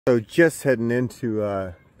So just heading into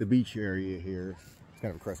the beach area here. It's kind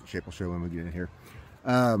of a crescent shape. I'll show you when we get in here.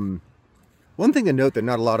 One thing to note that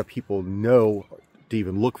not a lot of people know to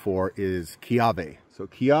even look for is kiawe. So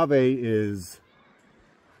kiawe is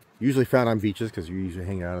usually found on beaches because you're usually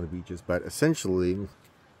hanging out on the beaches. But essentially,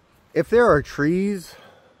 if there are trees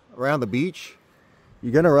around the beach,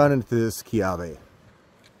 you're going to run into this kiawe.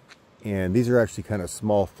 And these are actually kind of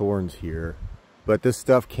small thorns here. But this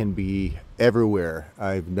stuff can be everywhere.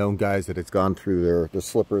 I've known guys that it's gone through their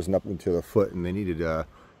slippers and up into the foot and they needed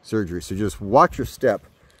surgery. So just watch your step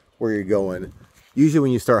where you're going. Usually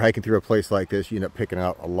when you start hiking through a place like this, you end up picking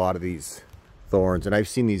out a lot of these thorns. And I've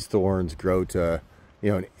seen these thorns grow to,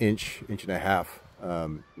 an inch and a half,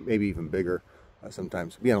 maybe even bigger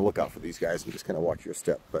sometimes. Be on the lookout for these guys and just kind of watch your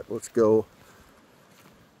step. But let's go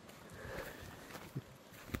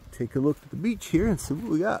take a look at the beach here and see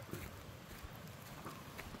what we got.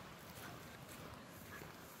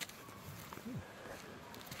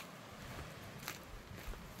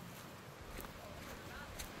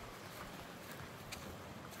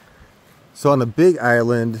 So on the big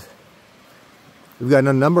island, we've got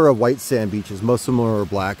a number of white sand beaches. Most of them are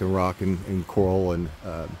black and rock and coral and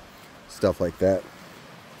stuff like that.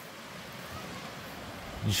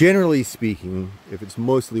 Generally speaking, if it's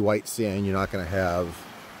mostly white sand, you're not going to have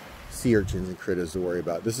sea urchins and critters to worry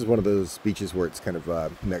about. This is one of those beaches where it's kind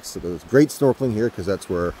of next to those. Great snorkeling here because that's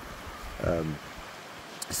where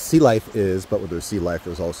sea life is, but with their sea life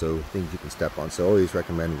there's also things you can step on. So I always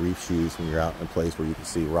recommend reef shoes when you're out in a place where you can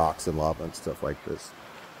see rocks and lava and stuff like this.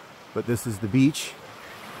 But this is the beach.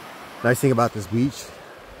 Nice thing about this beach,